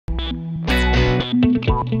Hi,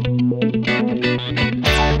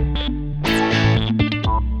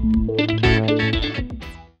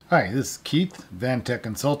 this is Keith, Vantech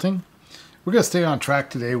Consulting. We're going to stay on track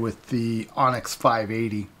today with the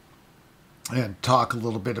ONX-580 and talk a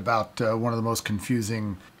little bit about one of the most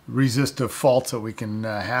confusing resistive faults that we can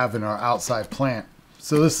have in our outside plant.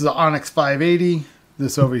 So this is the ONX-580.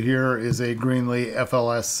 This over here is a Greenlee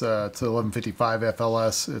FLS, it's a 1155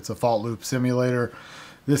 FLS. It's a fault loop simulator.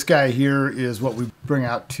 This guy here is what we bring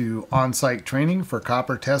out to on-site training for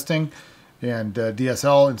copper testing and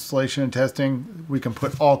DSL installation and testing. We can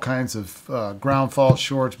put all kinds of ground faults,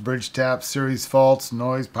 shorts, bridge taps, series faults,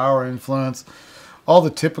 noise, power influence, all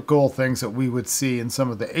the typical things that we would see and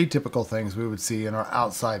some of the atypical things we would see in our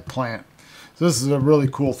outside plant. So this is a really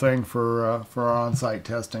cool thing for our on-site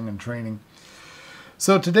testing and training.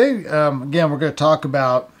 So today, again, we're going to talk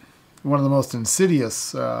about one of the most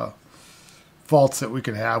insidious faults that we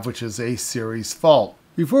could have, which is a series fault.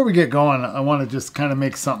 Before we get going, I want to just kind of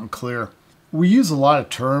make something clear. We use a lot of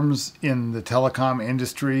terms in the telecom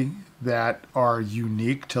industry that are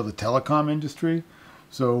unique to the telecom industry.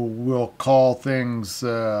 So we'll call things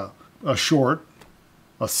a short,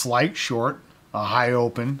 a slight short, a high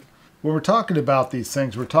open. When we're talking about these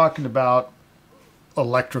things, we're talking about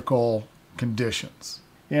electrical conditions.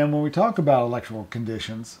 And when we talk about electrical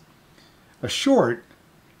conditions, a short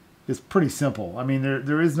is pretty simple. I mean,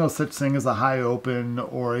 there is no such thing as a high open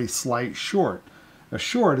or a slight short. A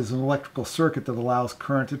short is an electrical circuit that allows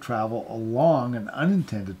current to travel along an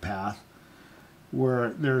unintended path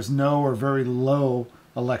where there's no or very low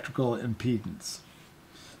electrical impedance.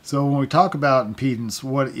 So when we talk about impedance,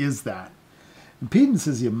 what is that? Impedance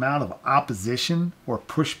is the amount of opposition or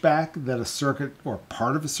pushback that a circuit or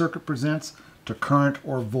part of a circuit presents to current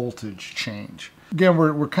or voltage change. Again,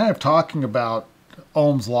 we're kind of talking about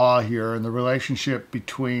Ohm's law here and the relationship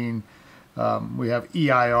between we have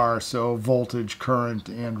EIR, so voltage, current,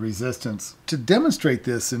 and resistance. To demonstrate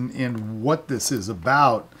this and what this is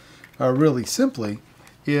about, really simply,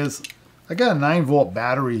 is I got a 9-volt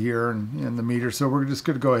battery here in the meter, so we're just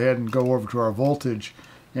going to go ahead and go over to our voltage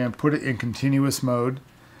and put it in continuous mode,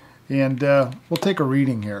 and we'll take a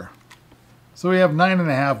reading here. So we have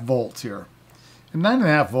 9.5 volts here. In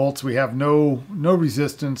 9.5 volts, we have no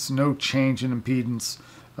resistance, no change in impedance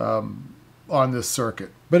on this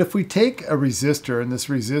circuit. But if we take a resistor, and this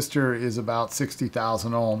resistor is about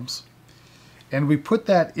 60,000 ohms, and we put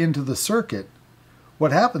that into the circuit,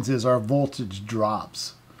 what happens is our voltage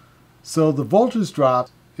drops. So the voltage drop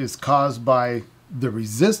is caused by the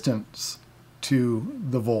resistance to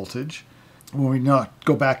the voltage. When we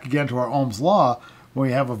go back again to our Ohm's law, when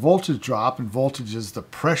we have a voltage drop, and voltage is the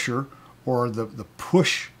pressure or the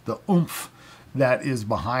push, the oomph that is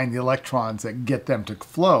behind the electrons that get them to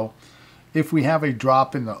flow, if we have a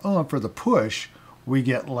drop in the oomph or the push, we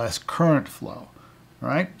get less current flow.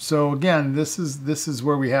 Right? So again, this is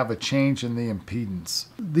where we have a change in the impedance.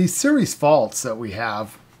 These series faults that we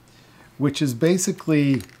have, which is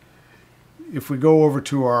basically, if we go over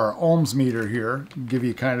to our ohms meter here, give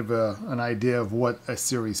you kind of an idea of what a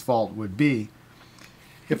series fault would be.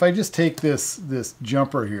 If I just take this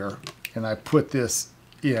jumper here and I put this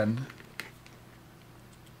in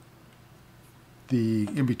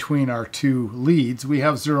between our two leads, we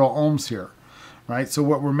have 0 ohms here, right? So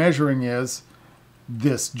what we're measuring is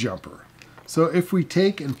this jumper. So if we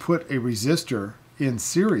take and put a resistor in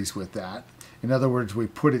series with that, in other words, we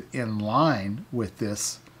put it in line with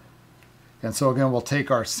this, and so again, we'll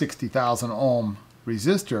take our 60,000 ohm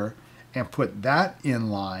resistor and put that in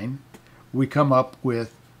line, we come up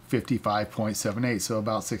with 55.78, so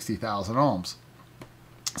about 60,000 ohms.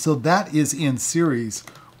 So that is in series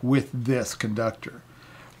with this conductor.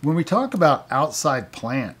 When we talk about outside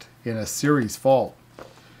plant in a series fault,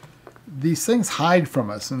 these things hide from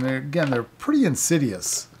us, and they're pretty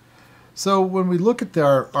insidious. So when we look at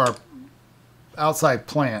our outside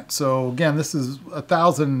plant, so again, this is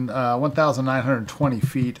 1,920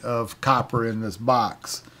 feet of copper in this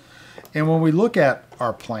box. And when we look at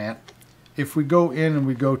our plant, if we go in and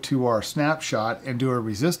we go to our snapshot and do a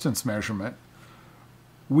resistance measurement,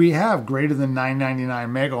 we have greater than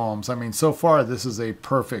 999 mega ohms. I mean, so far this is a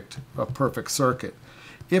perfect circuit.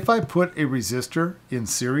 If I put a resistor in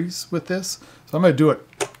series with this, so I'm going to do it,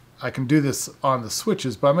 I can do this on the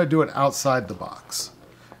switches, but I'm going to do it outside the box,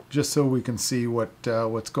 just so we can see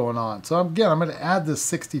what's going on. So again, I'm going to add this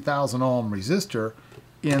 60,000 ohm resistor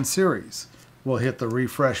in series. We'll hit the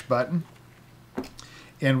refresh button,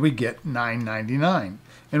 and we get 999.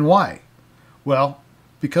 And why? Well,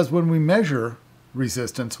 because when we measure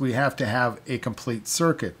resistance, we have to have a complete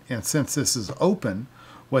circuit. And since this is open,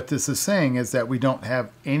 What this is saying is that we don't have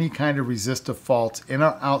any kind of resistive faults in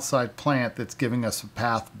our outside plant that's giving us a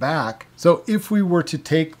path back. So if we were to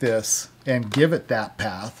take this and give it that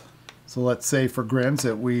path, so let's say for grins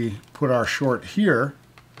that we put our short here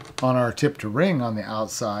on our tip to ring on the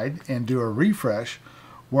outside and do a refresh,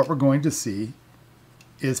 what we're going to see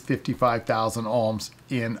is 55,000 ohms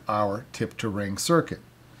in our tip to ring circuit.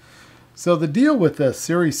 So the deal with a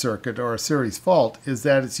series circuit or a series fault is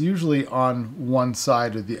that it's usually on one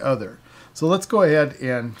side or the other. So let's go ahead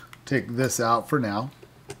and take this out for now.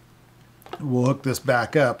 We'll hook this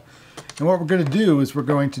back up. And what we're going to do is we're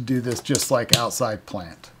going to do this just like outside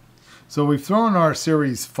plant. So we've thrown our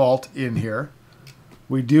series fault in here.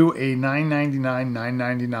 We do a 999,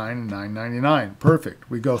 999, and 999. Perfect.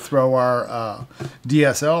 We go throw our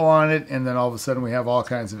DSL on it, and then all of a sudden we have all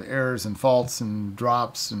kinds of errors and faults and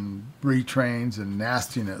drops and retrains and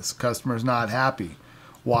nastiness. Customer's not happy.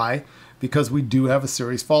 Why? Because we do have a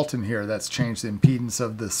series fault in here. That's changed the impedance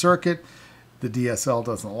of the circuit. The DSL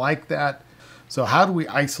doesn't like that. So how do we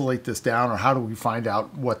isolate this down, or how do we find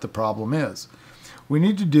out what the problem is? We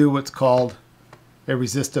need to do what's called a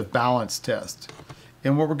resistive balance test.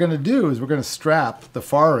 And what we're going to do is we're going to strap the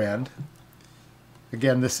far end.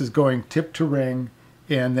 Again, this is going tip to ring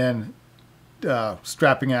and then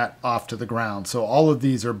strapping it off to the ground. So all of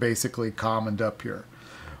these are basically commoned up here.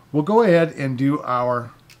 We'll go ahead and do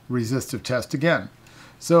our resistive test again.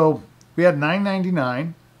 So we had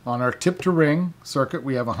 999 on our tip to ring circuit.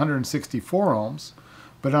 We have 164 ohms,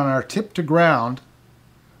 but on our tip to ground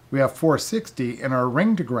we have 460, and our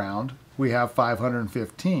ring to ground we have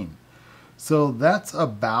 515. So that's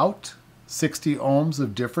about 60 ohms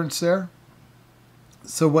of difference there.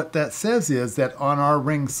 So what that says is that on our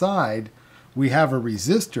ring side, we have a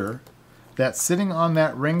resistor that's sitting on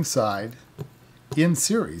that ring side in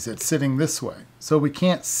series. It's sitting this way. So we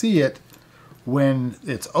can't see it when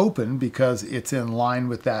it's open because it's in line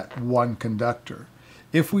with that one conductor.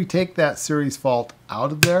 If we take that series fault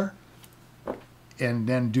out of there and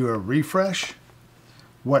then do a refresh,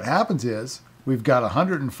 what happens is we've got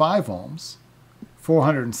 105 ohms,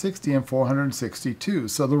 460, and 462.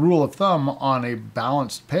 So the rule of thumb on a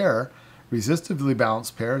balanced pair, resistively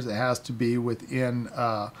balanced pairs, it has to be within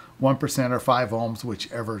 1% or 5 ohms,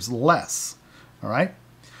 whichever's less. All right?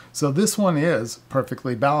 So this one is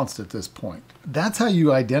perfectly balanced at this point. That's how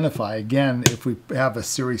you identify. Again, if we have a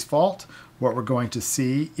series fault, what we're going to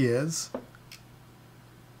see is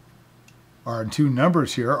our two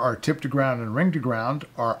numbers here, our tip to ground and ring to ground,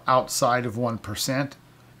 are outside of 1%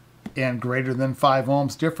 and greater than 5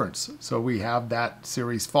 ohms difference. So we have that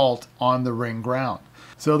series fault on the ring ground.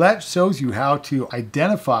 So that shows you how to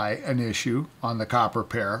identify an issue on the copper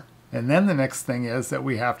pair. And then the next thing is that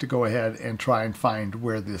we have to go ahead and try and find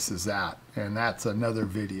where this is at. And that's another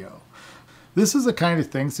video. This is the kind of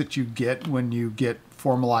things that you get when you get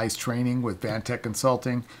formalized training with Vantech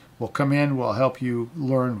Consulting. We'll come in, we'll help you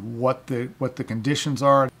learn what the conditions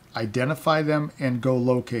are, identify them, and go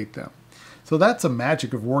locate them. So that's the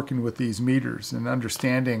magic of working with these meters and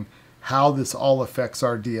understanding how this all affects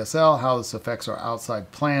our DSL, how this affects our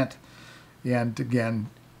outside plant, and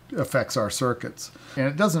again, affects our circuits. And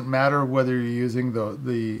it doesn't matter whether you're using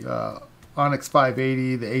the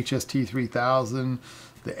ONX-580, the HST3000,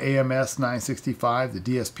 the AMS 965, the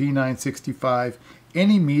DSP 965,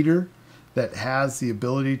 any meter that has the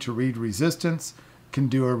ability to read resistance can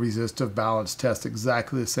do a resistive balance test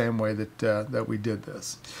exactly the same way that we did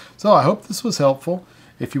this. So I hope this was helpful.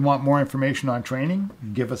 If you want more information on training,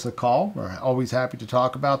 give us a call. We're always happy to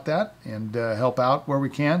talk about that and help out where we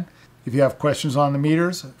can. If you have questions on the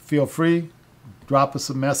meters, feel free. Drop us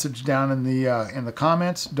a message down in the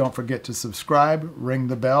comments. Don't forget to subscribe, ring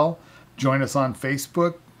the bell. Join us on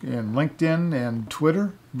Facebook and LinkedIn and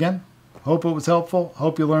Twitter. Again, hope it was helpful.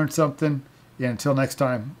 Hope you learned something. And until next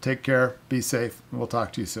time, take care, be safe, and we'll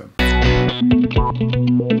talk to you soon.